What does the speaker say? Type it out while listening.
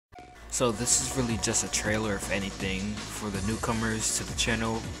So this is really just a trailer, if anything, for the newcomers to the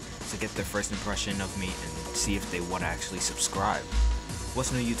channel to get their first impression of me and see if they want to actually subscribe.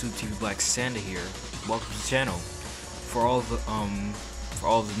 What's new, YouTube? TV Black Santa here. Welcome to the channel. For all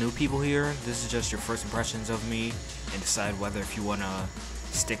the new people here, this is just your first impressions of me, and decide whether if you want to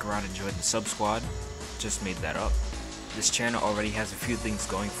stick around and join the sub squad. Just made that up. This channel already has a few things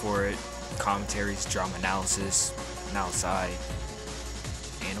going for it: commentaries, drama analysis, now it's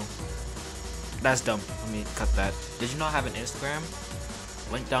anal. That's dumb. Let me cut that. Did you not have an Instagram?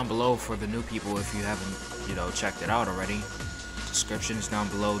 Link down below for the new people if you haven't, checked it out already. Description is down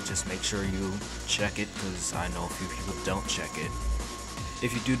below. Just make sure you check it, because I know a few people don't check it.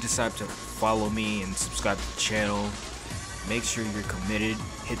 If you do decide to follow me and subscribe to the channel, make sure you're committed.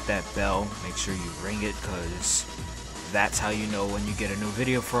 Hit that bell. Make sure you ring it, because that's how you know when you get a new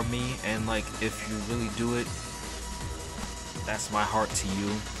video from me. And if you really do it, that's my heart to you,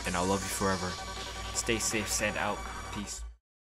 and I'll love you forever. Stay safe, send out. Peace.